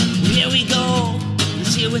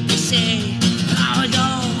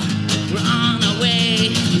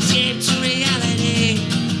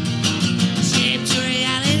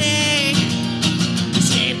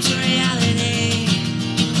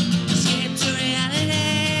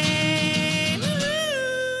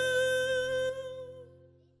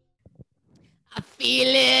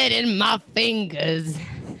feel it in my fingers.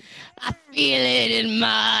 I feel it in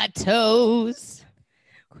my toes.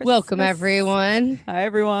 Welcome, Christmas. everyone. Hi,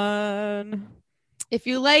 everyone. If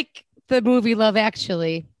you like the movie Love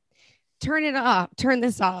Actually, turn it off. Turn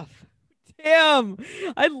this off. Damn.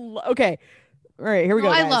 Okay. All right, here we No,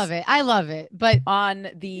 go, I guys. love it. I love it. But On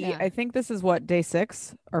the, Yeah. I think this is what, day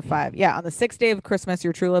 6 or 5? Yeah, on the 6th day of Christmas,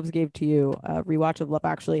 Your True Loves gave to you a rewatch of Love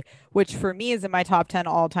Actually, which for me is in my top 10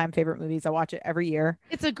 all-time favorite movies. I watch it every year.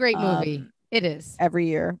 it's a great movie. It is. Every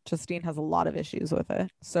year. Justine has a lot of issues with it.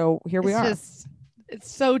 So here we It's are. just, it's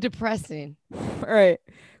so depressing. All right.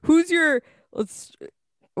 What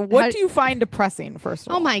do you find depressing, first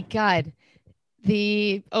of all? Oh my God.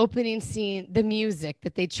 The opening scene, the music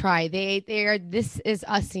that they try, they are This Is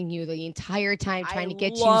Us-ing you the entire time, trying to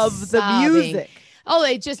get you love the sobbing. music. Oh,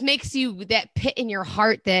 it just makes you that pit in your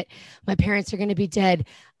heart that my parents are going to be dead.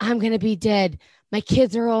 I'm going to be dead. My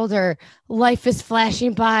kids are older. Life is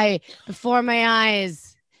flashing by before my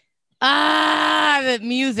eyes. The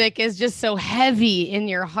music is just so heavy in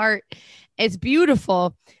your heart. It's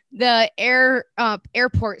beautiful. The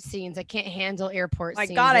airport scenes. I can't handle airport My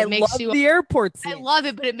scenes. God, I love the airport scene. I love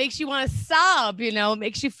it, but it makes you want to sob. It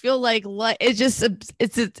makes you feel like it's just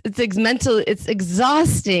it's mental. It's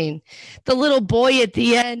exhausting. The little boy at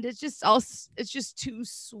the end. It's just too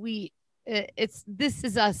sweet. It's This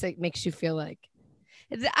Is Us. It makes you feel like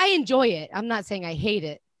I enjoy it. I'm not saying I hate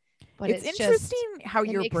it, but it's interesting how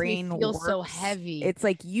your brain feels works. so heavy. It's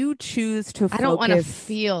like you choose to focus. I don't want to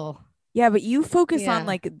feel. Yeah, but you focus on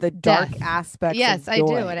like the dark aspects. Yes, of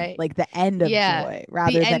joy, I do. Like the end of joy,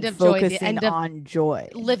 rather than focusing on joy,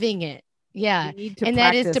 living it. Yeah, and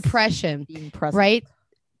that is depression, right?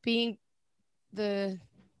 If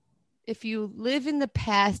you live in the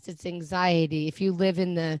past, it's anxiety. If you live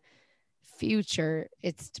in the future,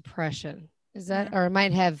 it's depression. Is that, or it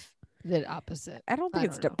might have the opposite? I don't think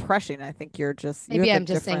it's depression. I think you're just maybe I'm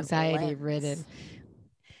just anxiety ridden.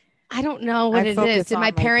 I don't know what it is. Did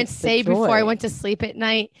my parents say before I went to sleep at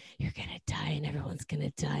night, you're going to die and everyone's going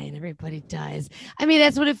to die and everybody dies? I mean,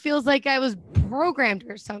 that's what it feels like. I was programmed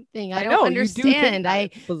or something. I don't understand. I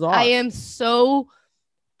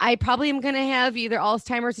probably am going to have either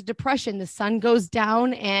Alzheimer's or depression. The sun goes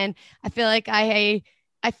down and I feel like I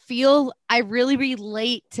really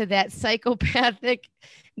relate to that psychopathic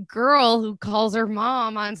girl who calls her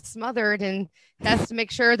mom on Smothered and has to make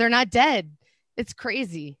sure they're not dead. It's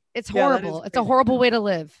crazy. It's horrible. It's a horrible way to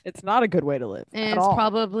live. It's not a good way to live. And it's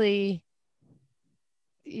probably,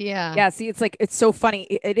 Yeah. See, it's like, it's so funny.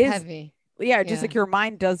 It is heavy. Yeah. Just like your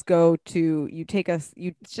mind does go to,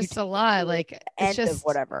 it's just a lot. Like, it's just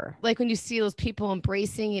whatever. Like when you see those people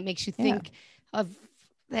embracing, it makes you think of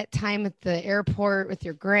that time at the airport with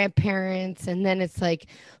your grandparents. And then it's like,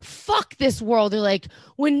 fuck this world. They're like,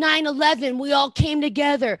 when 9/11, we all came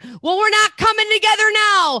together. Well, we're not coming together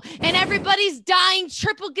now. And everybody's dying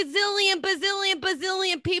triple gazillion,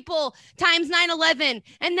 bazillion people times 9/11.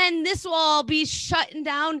 And then this will all be shutting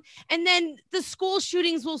down. And then the school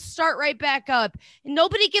shootings will start right back up. And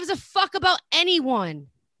nobody gives a fuck about anyone.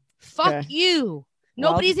 Fuck you.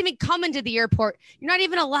 Nobody's even coming to the airport. You're not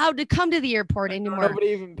even allowed to come to the airport anymore. Nobody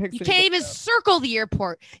even picks. You can't even circle the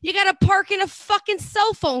airport. You got to park in a fucking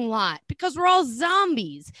cell phone lot because we're all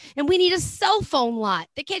zombies and we need a cell phone lot.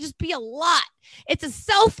 They can't just be a lot. It's a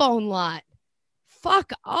cell phone lot.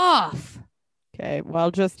 Fuck off. Okay. Well,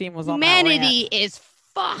 Justine was on Humanity is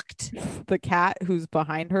fucked. The cat who's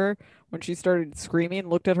behind her, when she started screaming,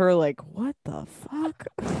 looked at her like, what the fuck?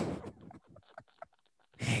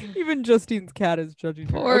 Even Justine's cat is judging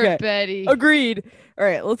her. Poor Betty. Agreed. All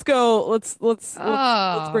right, let's go. Let's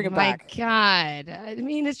bring it back. Oh my God. I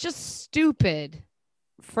mean, it's just stupid.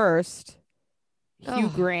 First, Hugh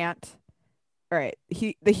Grant. All right,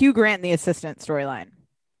 the Hugh Grant and the assistant storyline.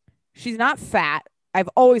 She's not fat. I've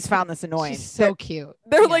always found this annoying. She's so cute.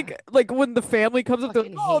 They're like when the family comes up, they're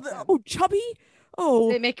chubby.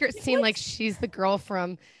 Oh, they make her seem like she's the girl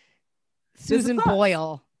from Susan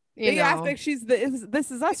Boyle. They act like she's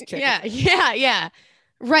This Is Us chick. Yeah.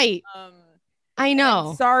 Right. I know.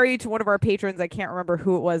 I'm sorry to one of our patrons. I can't remember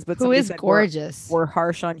who it was, but who is gorgeous. We're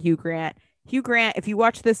harsh on Hugh Grant. Hugh Grant, if you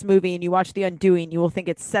watch this movie and you watch The Undoing, you will think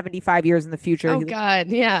it's 75 years in the future. Oh God,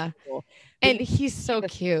 yeah. And he's so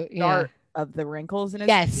cute. Start of the wrinkles in his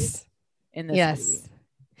face in this movie.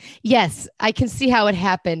 Yes, I can see how it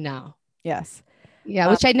happened now. Yes.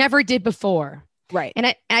 Yeah, which I never did before. Right.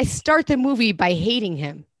 And I start the movie by hating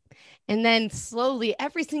him. And then slowly,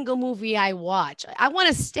 every single movie I watch, I want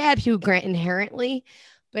to stab Hugh Grant inherently,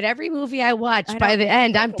 But every movie I watch, I by know, the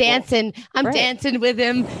end, I'm remarkable. dancing. I'm Right. dancing with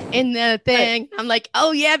him in the thing. I'm like,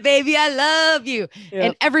 oh yeah, baby, I love you. Yep.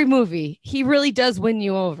 And every movie, he really does win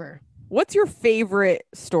you over. What's your favorite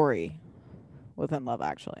story within Love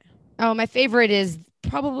Actually? Oh, my favorite is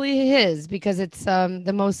probably his because it's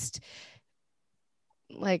the most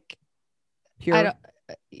like Pure. I don't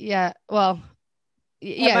yeah, well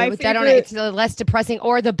yeah, my I don't know, favorite- it's the less depressing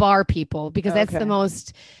or the bar people because that's Okay. the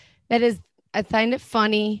most that is I find it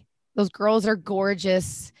funny. Those girls are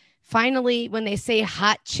gorgeous. Finally, when they say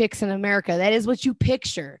hot chicks in America, that is what you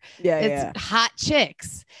picture. Yeah, It's yeah. hot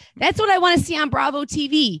chicks. That's what I want to see on Bravo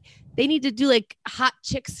TV. They need to do like hot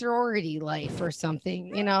chick sorority life or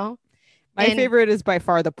something, you know? My And- favorite is by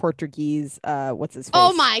far the Portuguese. What's his face?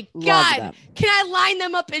 Oh my Love God. them. Can I line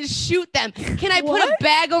them up and shoot them? Can I put a What?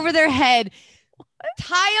 bag over their head,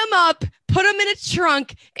 tie them up, put them in a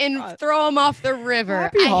trunk, and God. throw them off the river?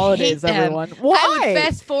 Happy I holidays, hate them. everyone. Why? I would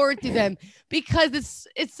fast forward to them because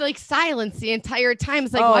it's like silence the entire time.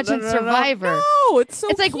 It's like Oh, watching no, Survivor. No, it's so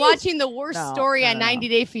It's like cute. watching the worst No, story no, on no, no. 90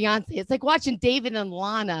 Day Fiance. It's like watching David and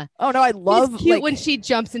Lana. Oh no, I love It's cute like, when she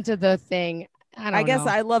jumps into the thing. I guess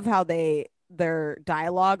know. I love how their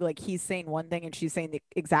dialogue, like he's saying one thing and she's saying the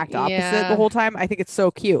exact opposite Yeah. the whole time. I think it's so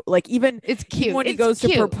cute. Like even It's cute. when he It's goes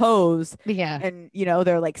cute. to propose Yeah. and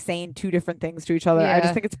they're like saying two different things to each other. I Yeah.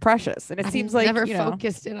 just think it's precious. And it I've seems like never you know,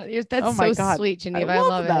 focused in on that's oh my so God. sweet, Geneva. I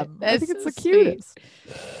love them. it. I think That's it's the so sweet. cutest.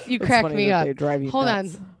 You It's crack funny me that up. They drive you Hold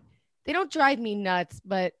nuts. on. They don't drive me nuts,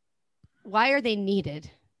 but why are they needed?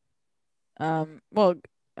 Well,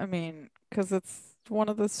 I mean, because it's one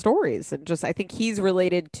of the stories, and just I think he's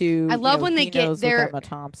related to. I love when they he get knows their- with Emma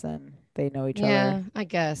Thompson. They know each Yeah, other. I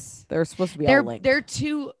guess. They're supposed to be all linked. They're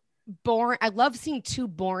too boring. I love seeing two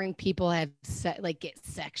boring people have get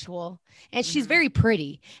sexual. And she's Mhm. very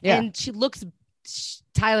pretty. Yeah. And she looks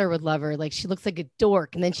Tyler would love her. Like she looks like a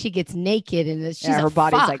dork, and then she gets naked, and she's her a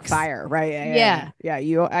body's fox. like fire, right? Yeah.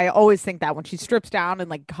 I always think that when she strips down and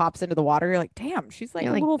like hops into the water, you're like, damn, she's like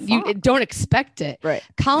You're a like, little you fox. don't expect it. Right.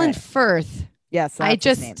 Colin Right. Firth. Yes, I that's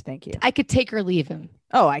his just- name. Thank you. I could take or leave him.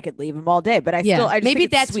 Oh, I could leave him all day, but I Yeah, just maybe think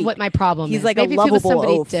it's that's sweet. what my problem He's is. like Maybe a if it was lovable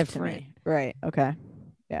somebody oaf to different. me. Right. Okay.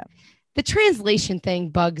 The translation thing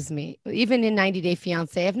bugs me. Even in 90 Day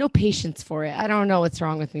Fiance, I have no patience for it. I don't know what's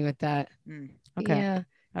wrong with me with that. Okay. Yeah.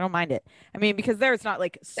 I don't mind it. I mean, because there's not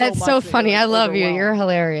like so That's much so that you're, funny. like, I love you. You're overwhelmed.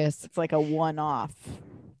 hilarious. It's like a one-off.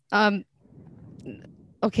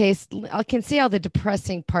 Okay, I can see all the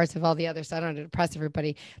depressing parts of all the others. So I don't want to depress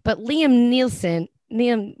everybody. But Liam,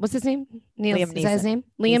 what's his name? Liam Is that his Neeson. name?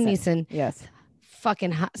 Liam Neeson. Yes.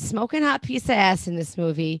 Fucking hot, smoking hot piece of ass in this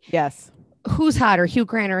movie. Yes. Who's hotter, Hugh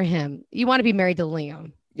Grant or him? You want to be married to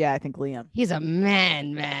Liam. Yeah, I think Liam. He's a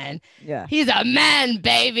man. Yeah. He's a man,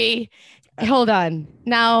 baby. Hold on.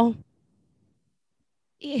 Now,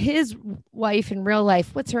 his wife in real life,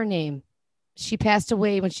 what's her name? She passed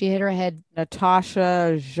away when she hit her head.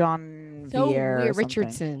 Natasha Jean So weird.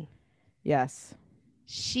 Richardson. Yes.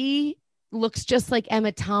 She looks just like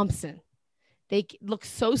Emma Thompson. They look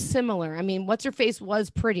so similar. I mean, what's her face was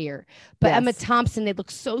prettier, but Yes. Emma Thompson, they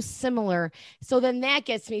look so similar. So then that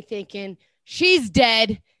gets me thinking, she's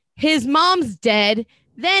dead. His mom's dead.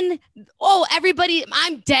 Then, everybody,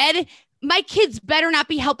 I'm dead. My kids better not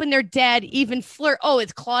be helping their dad even flirt. Oh,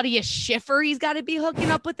 it's Claudia Schiffer he's got to be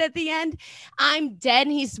hooking up with at the end. I'm dead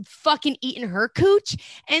and he's fucking eating her cooch.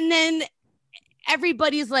 And then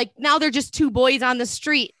everybody's like, now they're just two boys on the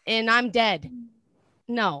street and I'm dead.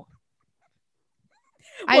 No.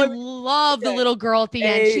 I love the little girl at the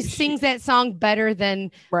end. She sings that song better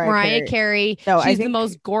than Mariah Carey. No, I She's the think-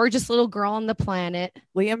 most gorgeous little girl on the planet.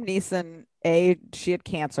 Liam Neeson, she had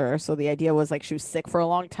cancer, so the idea was like she was sick for a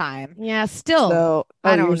long time. Yeah, still. So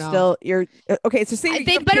I don't you're know. Still, you're okay. So say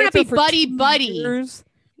They you have better not be cancer for buddy 2 buddy. years.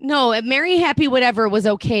 No, Mary Happy Whatever was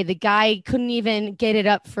okay. The guy couldn't even get it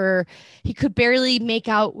up for, he could barely make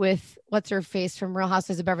out with what's her face from Real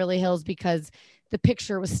Housewives of Beverly Hills because the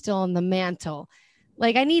picture was still on the mantle.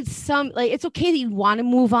 Like I need some, like, it's okay that you want to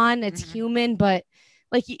move on. It's Mhm. human, but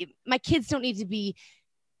like my kids don't need to be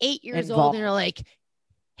 8 years old Involved. and they're like,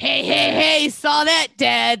 hey, saw that,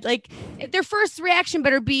 dad. Like their first reaction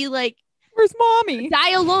better be like, Where's mommy?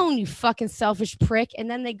 die alone, you fucking selfish prick. And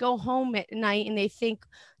then they go home at night and they think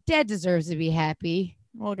dad deserves to be happy.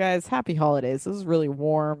 Well, guys, happy holidays. This is really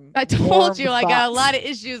warm. I told warm you I got a thoughts. lot of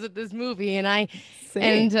issues with this movie and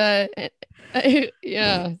Same.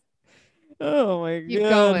 yeah, Oh my keep god.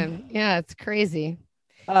 going. Yeah, it's crazy.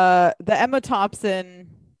 The Emma Thompson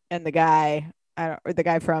and the guy, the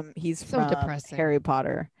guy from So from depressing. Harry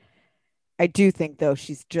Potter. I do think though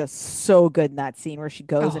she's just so good in that scene where she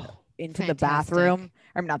goes Oh, into the fantastic. bathroom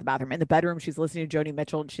I'm not the bathroom, in the bedroom. She's listening to Joni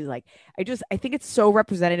Mitchell, and she's like, I think it's so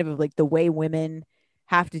representative of like the way women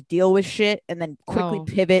have to deal with shit and then quickly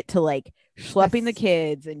pivot to like schlepping the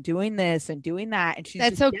kids and doing this and doing that. And she's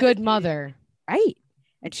that's so good, mother. Right.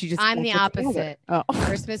 And she just, I'm the opposite. Oh.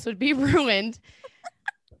 Christmas would be ruined.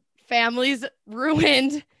 Families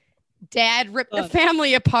ruined. Dad ripped the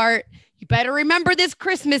family apart. You better remember this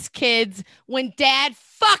Christmas, kids. When Dad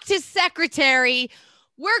fucked his secretary,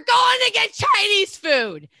 we're going to get Chinese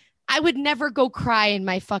food. I would never go cry in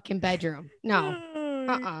my fucking bedroom. No.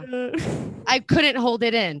 I couldn't hold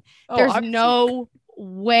it in. There's no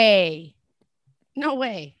way. No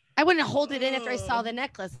way. I wouldn't hold it in after I saw the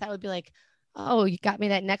necklace. I would be like, oh, you got me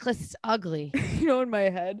that necklace? It's ugly. You know, in my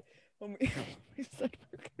head, when we said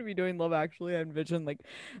we're going to be doing Love Actually, I envisioned like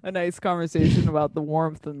a nice conversation about the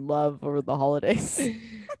warmth and love over the holidays.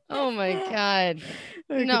 Oh my God. I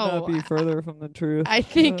could not be further from the truth. I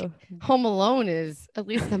think Home Alone is, at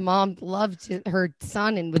least the mom loved her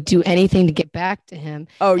son and would do anything to get back to him.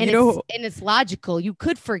 Oh, and it's logical. You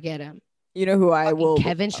could forget him. You know who I will?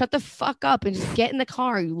 Kevin, shut the fuck up and just get in the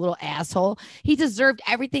car, you little asshole. He deserved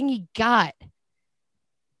everything he got.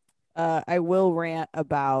 I will rant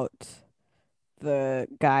about the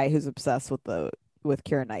guy who's obsessed with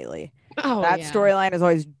Keira Knightley. Oh, that storyline has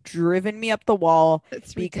always driven me up the wall.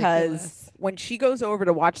 It's because ridiculous. When she goes over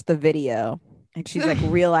to watch the video and she's like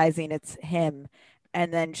realizing it's him,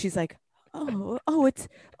 and then she's like, it's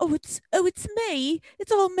May.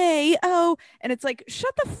 It's all May. Oh, and it's like,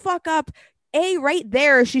 shut the fuck up. Right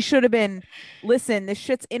there, she should have been, listen, this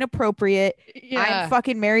shit's inappropriate. Yeah. I'm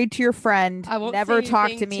fucking married to your friend. I won't never talk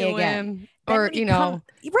to me again. Or, right.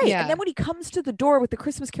 Yeah. And then when he comes to the door with the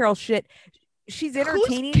Christmas Carol shit, she's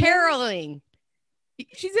entertaining Who's caroling?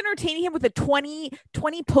 She's entertaining him with a 20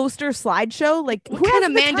 poster slideshow. Like, what kind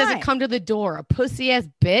of man doesn't come to the door? A pussy ass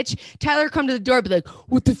bitch? Tyler come to the door and be like,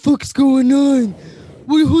 what the fuck's going on?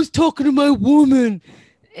 Who's talking to my woman?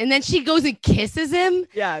 And then she goes and kisses him.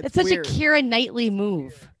 Yeah, it's such weird. A Keira Knightley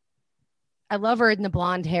move. I love her in the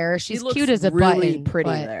blonde hair. She's cute as a really button. Pretty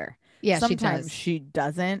there. Yeah, sometimes she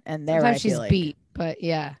doesn't, and there sometimes she's beat. But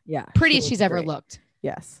yeah, prettiest she's ever looked.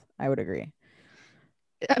 Yes, I would agree.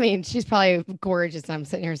 I mean, she's probably gorgeous. I'm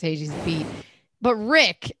sitting here saying she's beat, but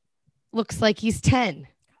Rick looks like he's 10.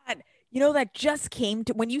 God, you know, that just came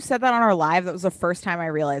to when you said that on our live. That was the first time I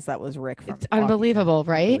realized that was Rick. It's unbelievable,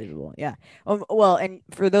 right? Unbelievable, yeah. Well, and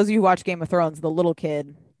for those of you who watch Game of Thrones, the little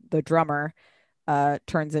kid, the drummer,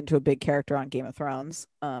 turns into a big character on Game of Thrones.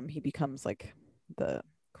 He becomes like the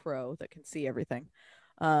crow that can see everything.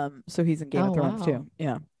 So he's in Game of Thrones too.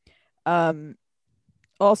 Yeah.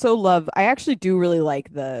 Also I actually do really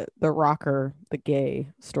like the rocker, the gay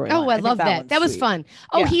story. Oh, I love that. That was fun.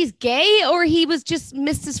 Oh, yeah. He's gay, or he was just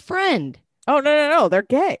missed his friend? Oh, no. They're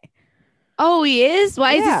gay. Oh, he is?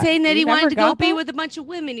 Why is he saying that he wanted to go be with a bunch of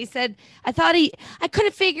women? He said, I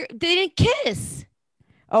couldn't figure, they didn't kiss.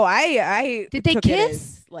 Oh, I did they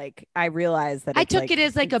kiss? Like, I realized that I took it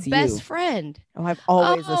as like a best friend. Oh, I've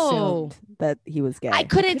always assumed that he was gay. I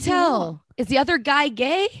couldn't tell. Is the other guy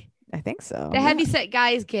gay? I think so. The heavyset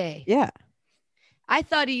guy is gay. Yeah. I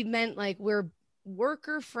thought he meant like we're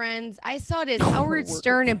worker friends. I saw it as Howard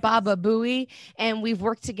Stern and Baba Booey, and we've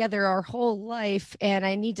worked together our whole life. And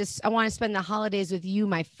I want to spend the holidays with you,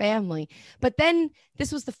 my family. But then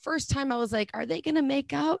this was the first time I was like, are they going to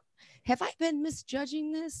make out? Have I been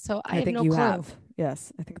misjudging this? So I have no clue. Have.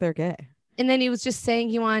 Yes, I think they're gay. And then he was just saying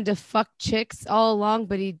he wanted to fuck chicks all along,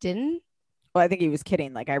 but he didn't. Well, I think he was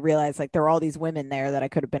kidding. Like, I realized like there were all these women there that I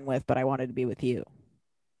could have been with, but I wanted to be with you.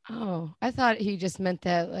 Oh, I thought he just meant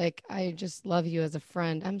that like I just love you as a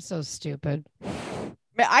friend. I'm so stupid.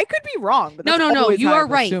 I could be wrong. But no. You are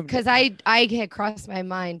right, because I had crossed my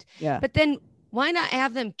mind. Yeah. But then why not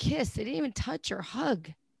have them kiss? They didn't even touch or hug.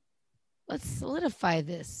 Let's solidify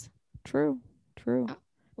this. True.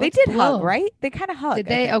 They did hug, right? They kind of hugged. Did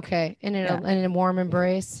they? Okay. In a warm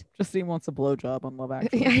embrace. Justine wants a blowjob on Love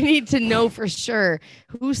Actually. I need to know for sure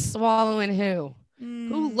who's swallowing who.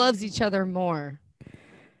 Who loves each other more?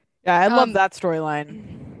 Yeah, I love that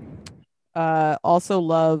storyline. Also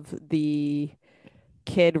love the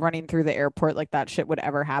kid running through the airport like that shit would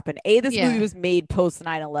ever happen. This movie was made post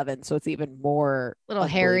 9/11, so it's even more little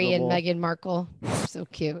Harry and Meghan Markle. So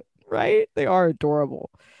cute. Right? They are adorable.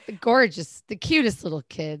 Gorgeous, the cutest little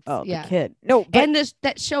kids. Oh, yeah. The kid. No, but and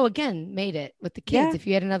that show again made it with the kids. Yeah. If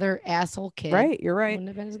you had another asshole kid, right? You're right. Wouldn't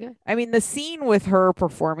have been as good. I mean, the scene with her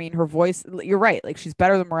performing her voice. You're right. Like she's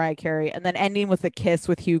better than Mariah Carey, and then ending with a kiss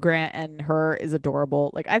with Hugh Grant and her is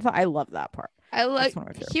adorable. Like I love that part. I like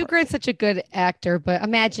Hugh Grant's such a good actor, but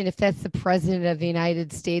imagine if that's the president of the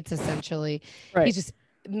United States. Essentially, right. He's just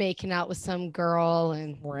making out with some girl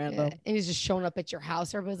and Random. and he's just showing up at your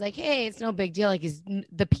house. Everybody's like, hey, it's no big deal. Like he's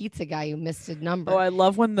the pizza guy who missed a Oh, number. I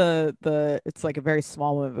love when the it's like a very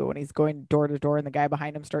small movie when he's going door to door and the guy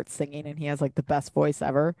behind him starts singing and he has like the best voice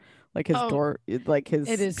ever. Like his Oh, door, like it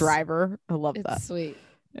his is. driver. I love that. It's sweet.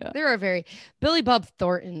 Yeah. There are very Billy Bob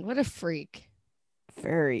Thornton. What a freak.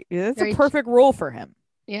 Very. It's a Very, perfect role for him.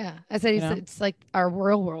 yeah. I said You know? it's like our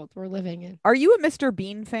real world we're living in. Are you a Mr.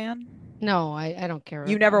 Bean fan? No, I don't care.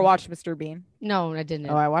 You never watched Mr. Bean? No, I Oh, didn't.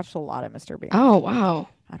 I watched a lot of Mr. Bean. Oh, wow.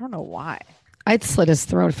 I don't know why. I'd slit his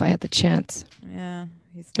throat if I had the chance. Yeah,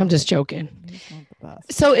 I'm just joking. He's not the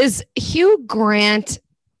best. So is Hugh Grant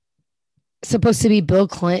supposed to be Bill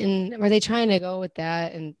Clinton? Are they trying to go with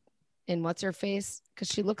that and what's her face? Because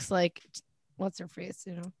she looks like what's her face,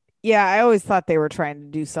 you know? Yeah, I always thought they were trying to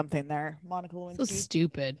do something there, Monica So Lewinsky,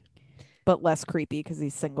 stupid. but less creepy because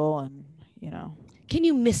he's single and you know. Can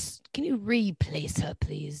you replace her,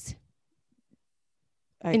 please?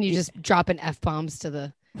 And you just dropping F-bombs to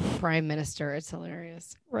the prime minister. It's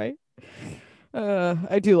hilarious. right.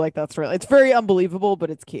 I do like that story. It's very unbelievable, but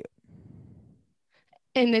it's cute.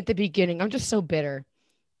 And at the beginning, I'm just so bitter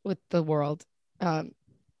with the world.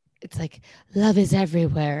 It's like love is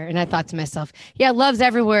everywhere. And I thought to myself, yeah, love's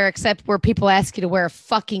everywhere except where people ask you to wear a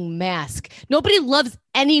fucking mask. Nobody loves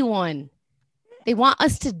anyone. They want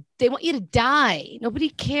you to die. Nobody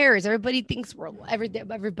cares. Everybody thinks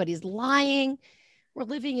everybody's lying. We're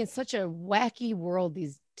living in such a wacky world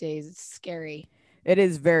these days. It's scary. It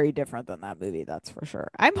is very different than that movie, that's for sure.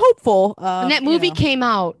 I'm hopeful. When that movie came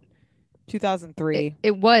out, 2003.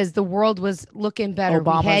 it was the world was looking better.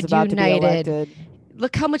 Obama's we had about united. to be elected.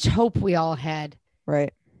 Look how much hope we all had.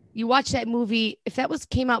 Right. You watch that movie, if that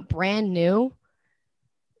came out brand new,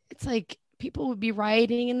 it's like people would be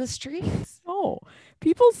rioting in the streets. Oh,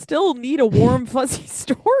 people still need a warm, fuzzy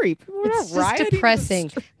story. People are It's not just rioting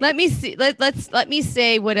depressing. Let me see. Let me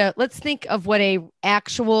say let's think of what a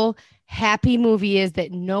actual happy movie is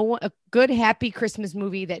that a good happy Christmas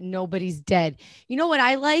movie that nobody's dead. You know what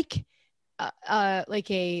I like?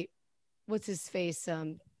 Like what's his face?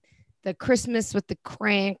 The Christmas with the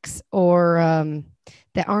Cranks or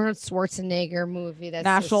the Arnold Schwarzenegger movie. That's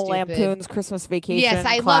National so Lampoon's Christmas Vacation. Yes,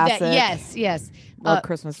 I classic. love that. Yes. Love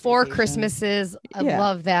Christmas Four Vacation. Christmases. I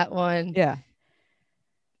love that one. Yeah.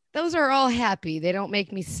 Those are all happy. They don't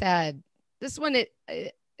make me sad. This one,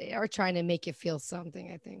 they are trying to make you feel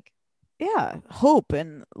something, I think. Yeah, hope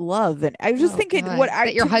and love, and I was just thinking, God.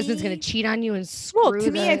 That your husband's going to cheat on you and screw. Well,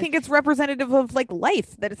 to me, I think it's representative of like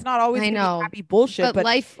life. That it's not always happy bullshit, but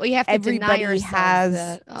life. You have to everybody has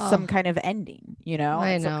that. some kind of ending, you know,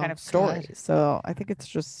 and some kind of story. God. So I think it's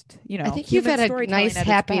just, you know, I think you've had a nice,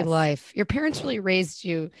 happy life. Your parents really raised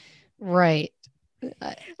you right.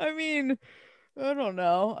 I mean, I don't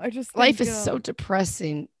know. I just life is so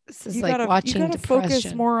depressing. This is like watching depression.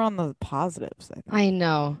 Focus more on the positives. I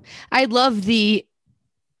know. I love the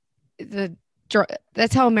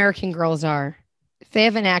that's how American girls are. If they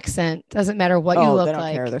have an accent, doesn't matter what you look they don't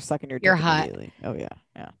like. Care. They're sucking your dick. You're hot. Oh yeah,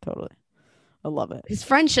 totally. I love it. His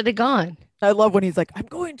friend should have gone. I love when he's like, "I'm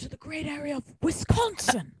going to the great area of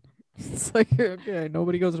Wisconsin." It's like, okay,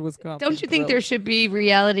 nobody goes to Wisconsin. Don't you think there should be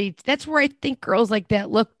reality? That's where I think girls like that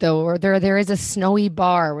look, though, or there is a snowy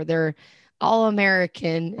bar where they're all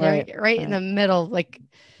American, right in the middle, like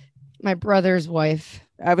my brother's wife.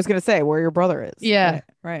 I was gonna say where your brother is. Yeah,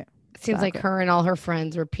 right. It seems like her and all her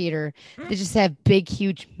friends repeat her. They just have big,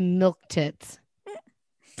 huge milk tits.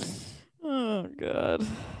 Oh God.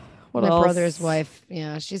 What my else? Brother's wife.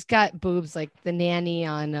 Yeah, she's got boobs like the nanny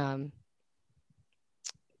on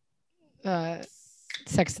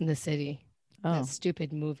Sex in the City. That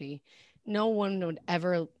stupid movie. No one would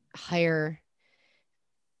ever hire.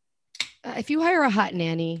 If you hire a hot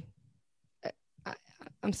nanny,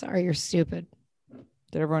 I'm sorry, you're stupid.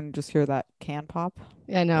 Did everyone just hear that can pop?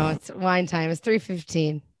 Yeah, no, it's wine time. It's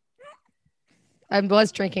 3:15. I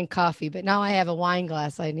was drinking coffee, but now I have a wine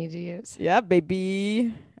glass I need to use. Yeah,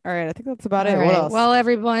 baby. All right, I think that's about it. Right. What else? Well,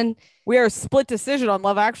 everyone, we are a split decision on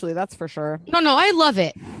Love Actually. That's for sure. No, I love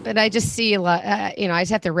it, but I just see a lot. I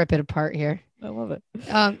just have to rip it apart here. I love it.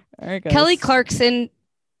 All right, guys. Kelly Clarkson.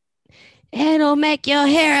 It'll make your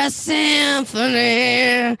hair a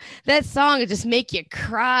symphony. That song will just make you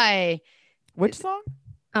cry. Which song?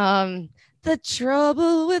 The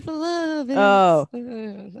Trouble with Love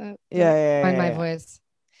is yeah. My voice.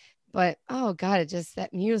 But oh God, it just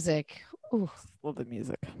that music. Ooh, love the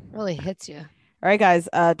music. Really hits you. All right, guys.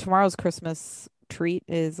 Tomorrow's Christmas treat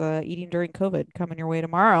is eating during COVID coming your way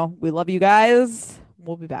tomorrow. We love you guys.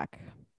 We'll be back.